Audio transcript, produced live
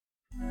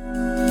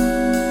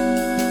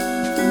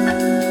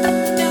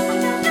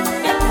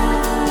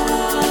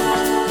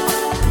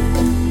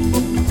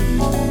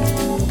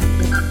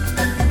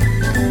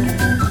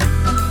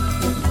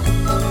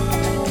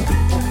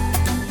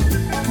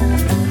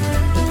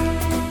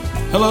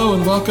Hello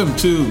and welcome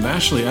to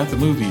Mashley at the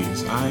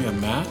Movies. I am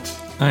Matt.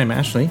 I'm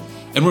Ashley.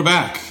 And we're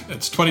back.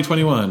 It's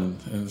 2021.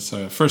 It's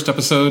our first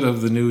episode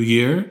of the new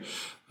year.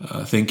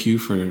 Thank you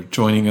for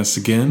joining us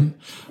again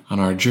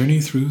on our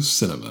journey through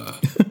cinema.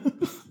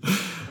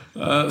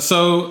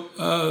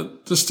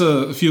 Just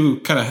a few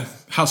kind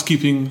of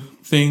housekeeping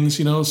things,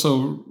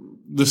 So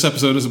this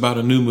episode is about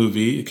a new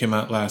movie. It came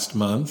out last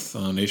month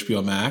on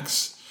HBO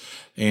Max.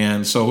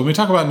 And so when we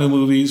talk about new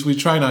movies, we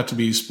try not to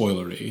be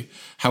spoilery.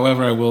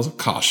 However, I will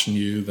caution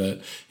you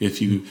that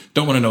if you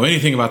don't want to know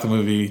anything about the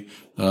movie,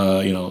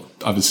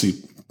 obviously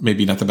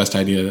maybe not the best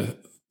idea to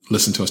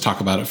listen to us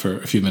talk about it for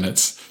a few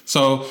minutes.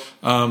 So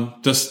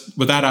just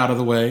with that out of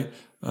the way,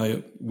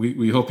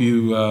 we hope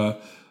you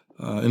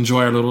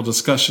enjoy our little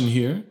discussion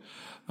here.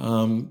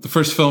 The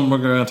first film we're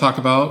going to talk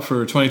about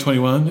for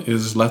 2021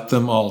 is Let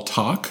Them All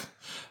Talk.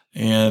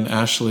 And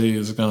Ashley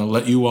is going to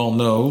let you all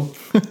know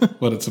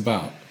what it's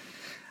about.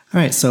 All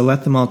right, so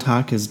Let Them All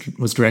Talk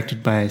was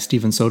directed by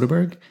Steven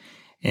Soderbergh,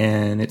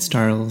 and it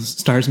stars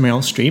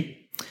Meryl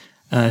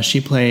Streep.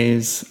 She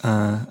plays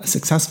a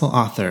successful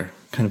author,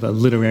 kind of a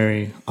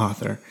literary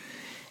author,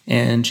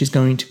 and she's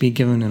going to be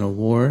given an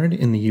award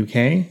in the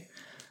UK,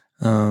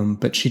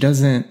 but she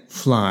doesn't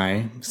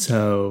fly,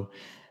 so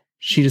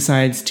she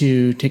decides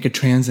to take a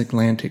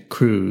transatlantic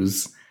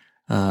cruise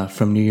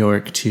from New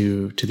York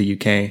to the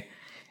UK,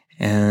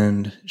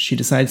 and she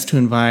decides to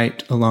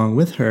invite along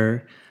with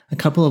her a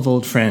couple of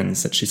old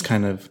friends that she's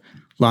kind of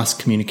lost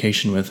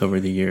communication with over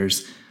the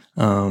years.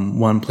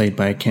 One played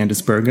by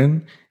Candice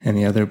Bergen and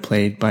the other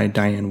played by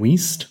Diane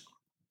Wiest.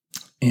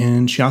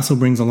 And she also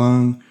brings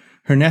along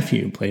her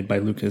nephew, played by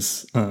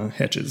Lucas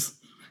Hedges,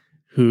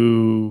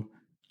 who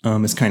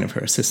is kind of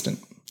her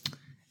assistant.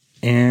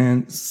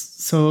 And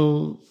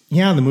so,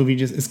 the movie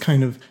just is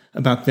kind of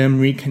about them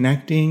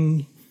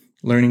reconnecting,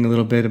 learning a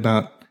little bit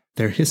about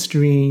their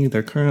history,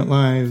 their current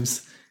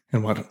lives,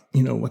 and what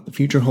the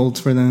future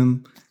holds for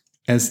them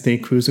as they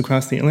cruise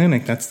across the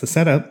Atlantic. That's the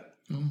setup.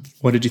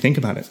 What did you think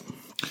about it?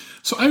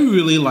 So I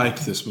really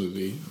liked this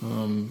movie.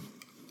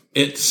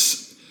 It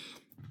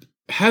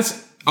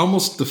has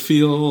almost the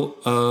feel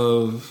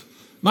of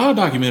not a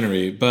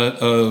documentary, but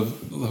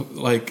of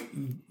like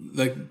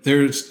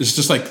it's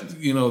just like,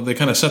 they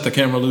kind of set the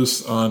camera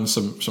loose on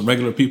some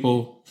regular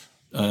people,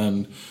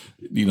 and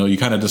you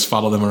kind of just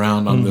follow them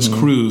around on this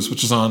cruise,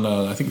 which is on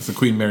I think it's the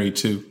Queen Mary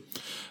 2.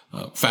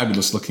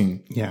 Fabulous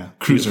looking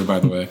cruiser, by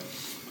the way.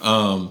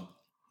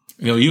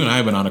 You and I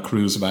have been on a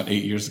cruise about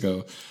 8 years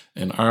ago,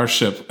 and our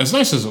ship, as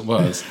nice as it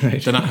was,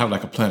 right, did not have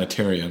like a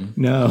planetarium,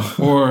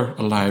 or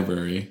a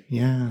library.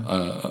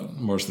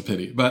 More's the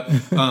pity. But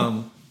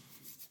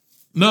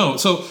no,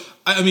 so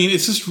I mean,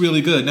 it's just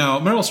really good. Now,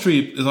 Meryl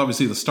Streep is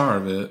obviously the star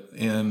of it,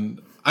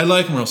 and I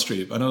like Meryl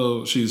Streep. I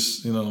know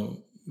she's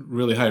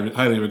really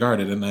highly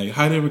regarded, and I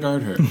highly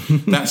regard her.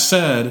 That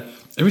said,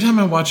 every time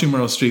I'm watching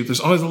Meryl Streep, there's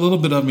always a little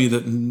bit of me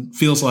that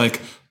feels like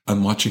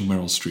I'm watching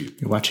Meryl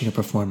Streep. You're watching a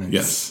performance.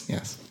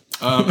 Yes.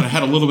 And I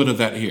had a little bit of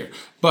that here.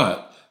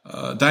 But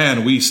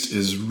Diane Wiest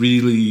is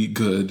really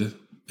good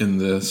in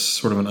this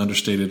sort of an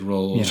understated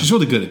role. Yeah. She's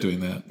really good at doing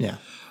that. Yeah.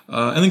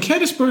 And then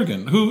Candice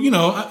Bergen, who,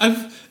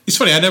 it's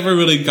funny, I never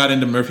really got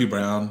into Murphy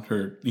Brown,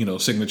 her,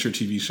 signature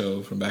TV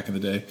show from back in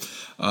the day.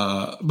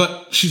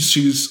 But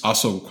she's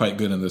also quite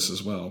good in this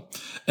as well.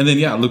 And then,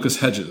 Lucas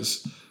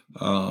Hedges,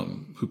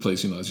 who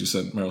plays, as you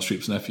said, Meryl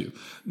Streep's nephew.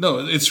 No,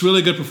 it's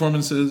really good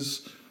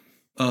performances.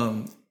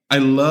 I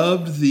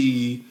loved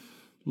the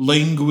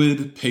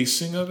languid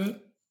pacing of it.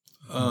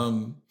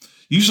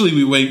 Usually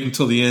we wait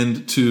until the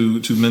end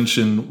to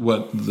mention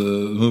what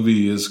the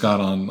movie has got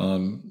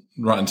on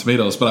Rotten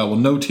Tomatoes, but I will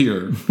note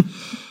here,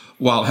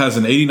 while it has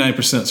an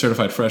 89%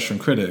 certified fresh from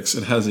critics,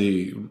 it has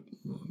a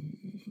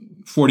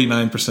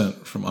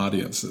 49% from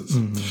audiences.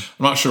 I'm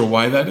not sure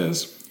why that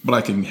is, but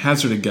I can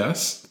hazard a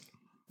guess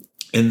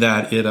in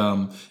that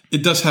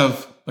it does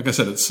have, like I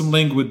said, it's some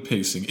languid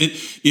pacing.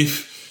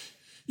 If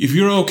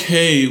you're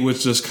okay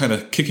with just kind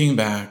of kicking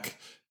back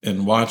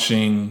and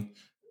watching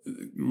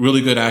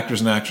really good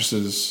actors and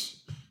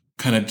actresses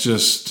kind of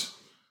just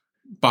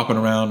bopping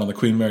around on the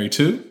Queen Mary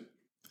 2,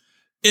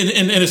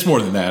 and it's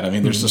more than that. I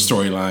mean, there's the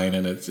storyline,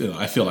 and it's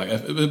I feel like,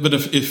 but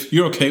if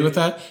you're okay with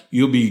that,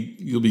 you'll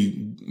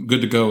be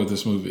good to go with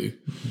this movie.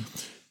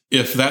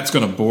 If that's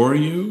going to bore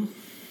you,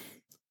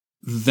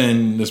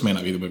 then this may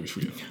not be the movie for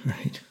you.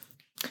 Right.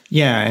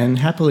 Yeah, and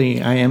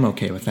happily, I am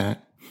okay with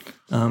that.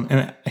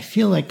 And I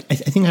feel like, I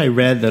think I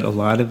read that a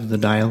lot of the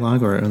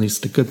dialogue, or at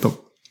least a good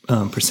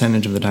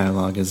percentage of the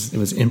dialogue, it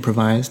was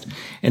improvised.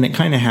 And it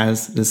kind of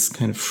has this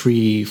kind of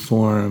free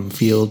form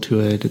feel to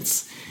it.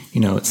 It's,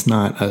 it's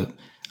not a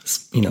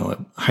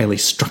highly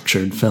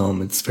structured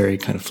film. It's very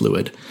kind of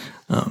fluid.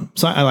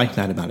 So I like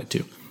that about it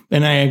too.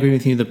 And I agree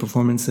with you. The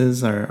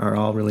performances are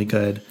all really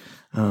good.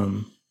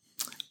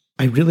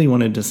 I really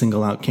wanted to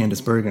single out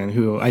Candice Bergen,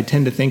 who I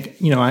tend to think,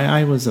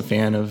 I was a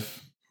fan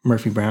of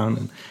Murphy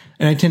Brown,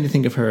 and I tend to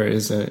think of her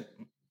as a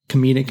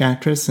comedic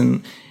actress,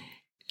 and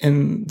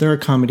there are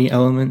comedy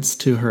elements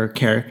to her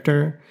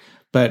character,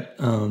 but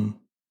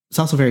it's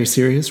also a very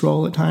serious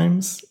role at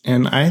times.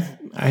 And I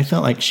I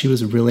felt like she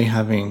was really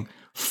having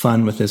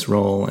fun with this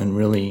role and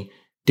really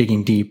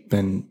digging deep,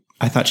 and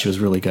I thought she was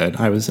really good.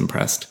 I was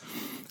impressed.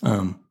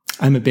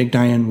 I'm a big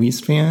Diane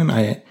Wiest fan.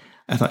 I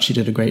thought she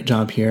did a great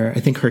job here. I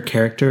think her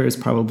character is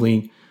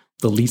probably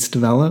the least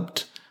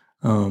developed,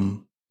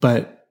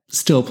 but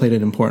still played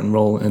an important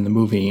role in the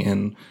movie,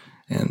 and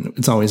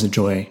it's always a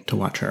joy to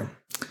watch her.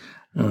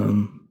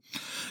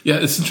 Yeah,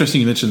 it's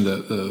interesting you mentioned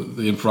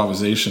the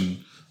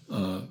improvisation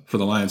for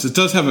the lines. It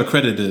does have a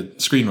credited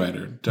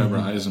screenwriter,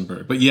 Deborah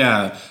Eisenberg, but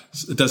yeah,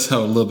 it does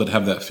have a little bit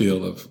have that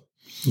feel of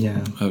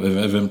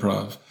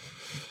improv.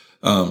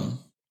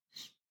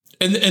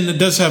 And it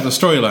does have a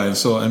storyline.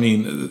 So, I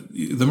mean,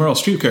 the Meryl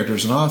Streep character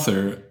is an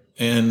author,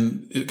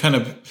 and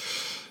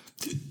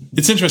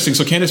it's interesting.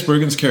 So Candice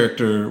Bergen's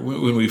character,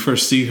 when we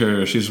first see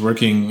her, she's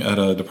working at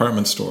a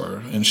department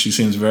store, and she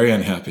seems very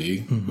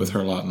unhappy with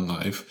her lot in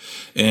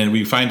life. And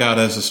we find out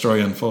as the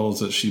story unfolds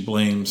that she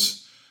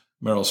blames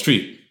Meryl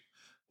Streep.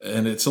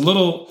 And it's a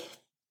little,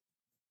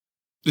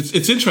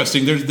 it's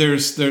interesting.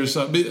 There's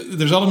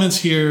elements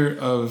here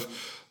of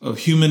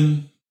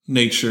human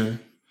nature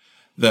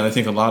that I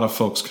think a lot of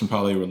folks can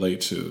probably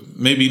relate to.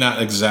 Maybe not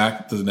the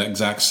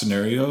exact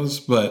scenarios,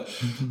 but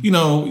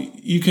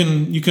you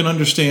can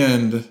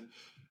understand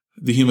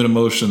the human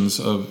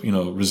emotions of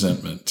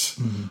resentment,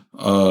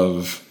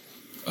 of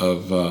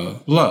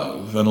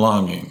love and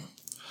longing,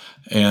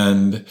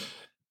 and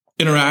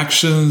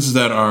interactions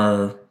that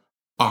are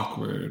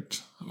awkward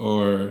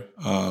or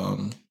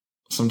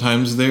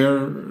sometimes they're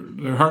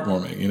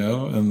heartwarming,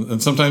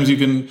 and sometimes you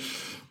can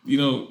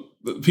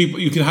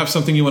you can have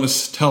something you want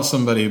to tell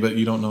somebody, but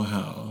you don't know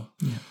how.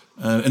 Yeah.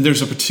 And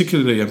there's I'm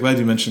glad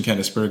you mentioned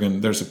Candice Bergen.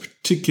 There's a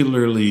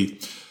particularly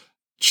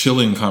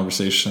chilling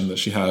conversation that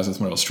she has with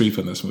Meryl Streep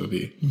in this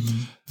movie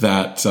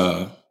that,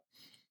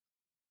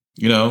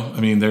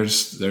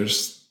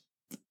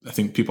 I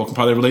think people can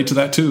probably relate to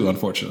that too,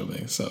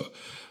 unfortunately. So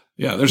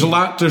yeah, there's a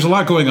lot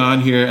going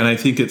on here, and I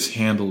think it's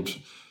handled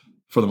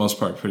for the most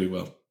part pretty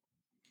well.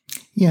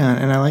 Yeah.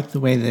 And I like the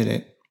way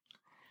that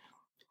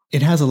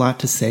it has a lot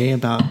to say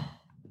about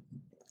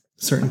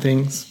certain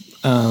things,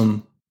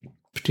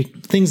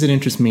 things that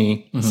interest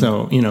me.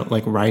 So,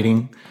 like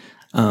writing,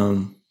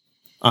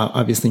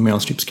 obviously Meryl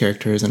Streep's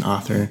character is an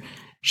author.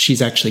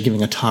 She's actually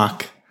giving a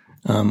talk,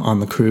 on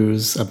the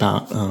cruise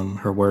about,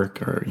 her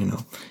work or,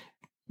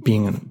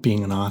 being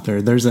an author.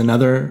 There's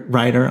another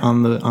writer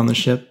on the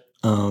ship,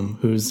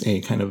 who's a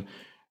kind of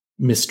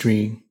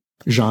mystery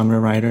genre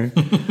writer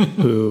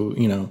who,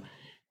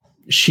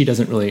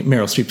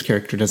 Meryl Streep's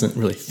character doesn't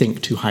really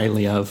think too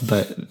highly of,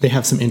 but they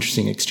have some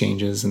interesting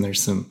exchanges, and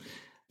there's some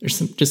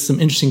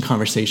interesting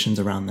conversations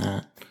around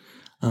that.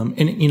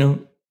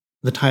 And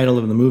the title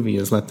of the movie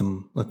is Let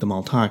Them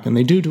All Talk, and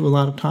they do a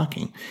lot of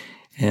talking.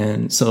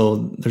 And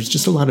so there's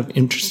just a lot of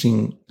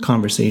interesting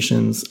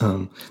conversations.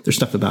 There's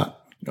stuff about,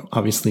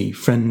 obviously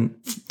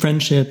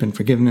friendship and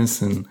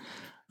forgiveness, and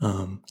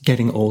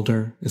getting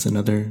older is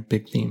another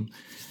big theme.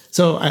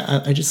 So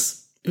it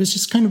was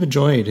just kind of a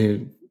joy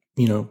to,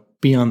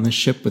 be on the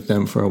ship with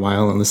them for a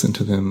while and listen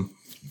to them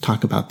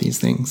talk about these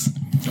things.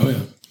 Oh,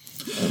 yeah.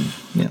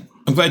 Yeah.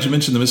 I'm glad you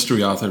mentioned the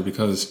mystery author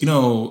because,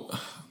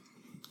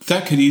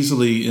 that could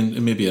easily,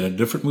 maybe in a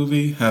different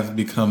movie, have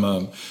become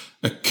a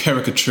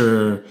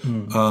caricature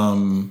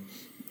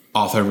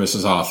author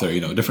versus author,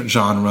 different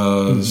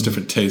genres,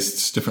 different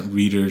tastes, different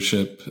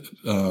readership.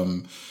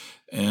 But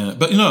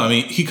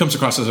he comes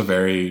across as a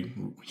very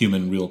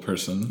human, real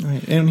person.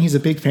 Right. And he's a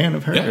big fan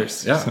of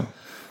hers. Yeah. So.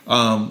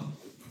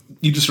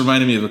 You just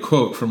reminded me of a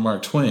quote from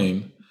Mark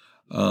Twain.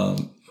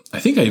 I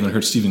think I even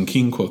heard Stephen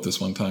King quote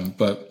this one time,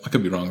 but I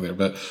could be wrong there.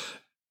 But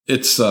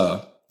it's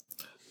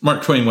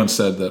Mark Twain once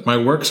said that my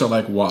works are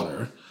like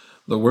water.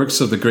 The works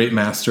of the great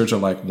masters are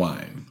like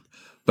wine,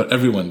 but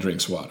everyone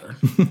drinks water.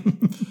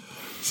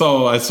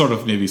 So I sort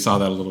of maybe saw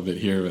that a little bit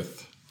here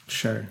with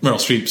Meryl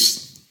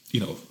Streep's,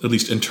 at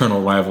least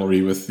internal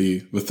rivalry with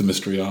the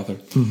mystery author.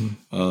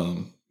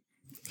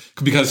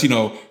 Because,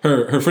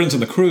 her friends on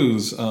the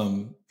cruise,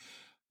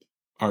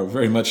 are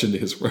very much into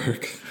his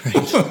work.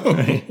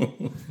 Right.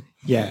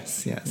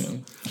 Yes. Yeah.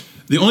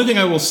 The only thing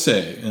I will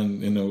say,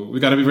 and we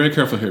got to be very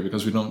careful here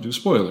because we don't do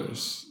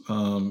spoilers.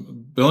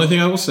 The only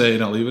thing I will say,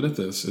 and I'll leave it at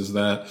this, is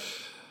that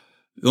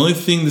the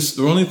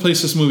only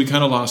place this movie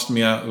kind of lost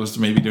me at was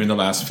maybe during the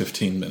last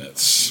 15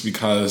 minutes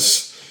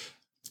because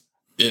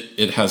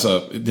it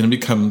then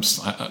becomes,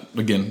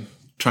 again,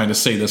 trying to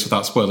say this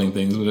without spoiling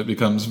things, but it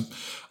becomes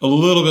a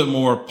little bit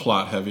more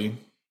plot heavy.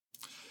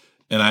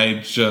 And I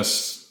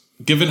just,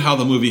 given how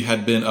the movie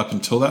had been up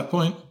until that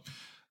point,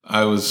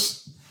 I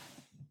was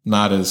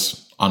not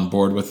as on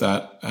board with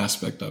that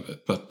aspect of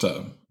it. But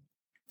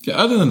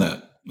other than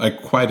that, I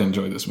quite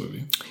enjoyed this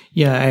movie.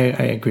 Yeah,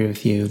 I agree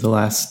with you. The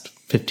last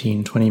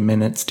 15, 20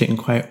 minutes didn't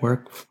quite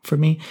work for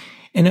me.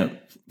 And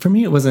for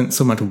me, it wasn't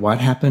so much what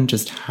happened,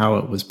 just how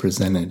it was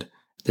presented.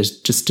 This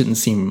just didn't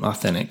seem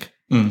authentic.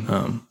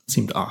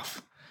 Seemed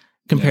off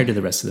compared to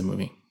the rest of the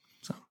movie.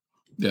 So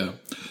yeah.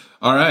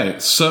 All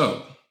right.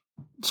 So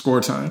score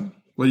time.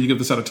 What do you give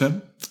this out of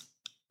 10?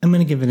 I'm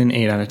going to give it an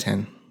 8 out of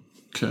 10.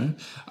 Okay.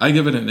 I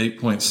give it an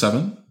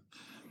 8.7,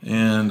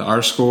 and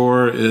our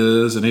score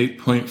is an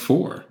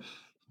 8.4.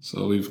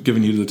 So we've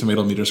given you the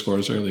tomato meter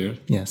scores earlier.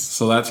 Yes.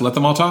 So that's Let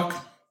Them All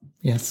Talk.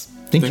 Yes.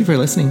 Thank you for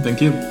listening.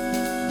 Thank you.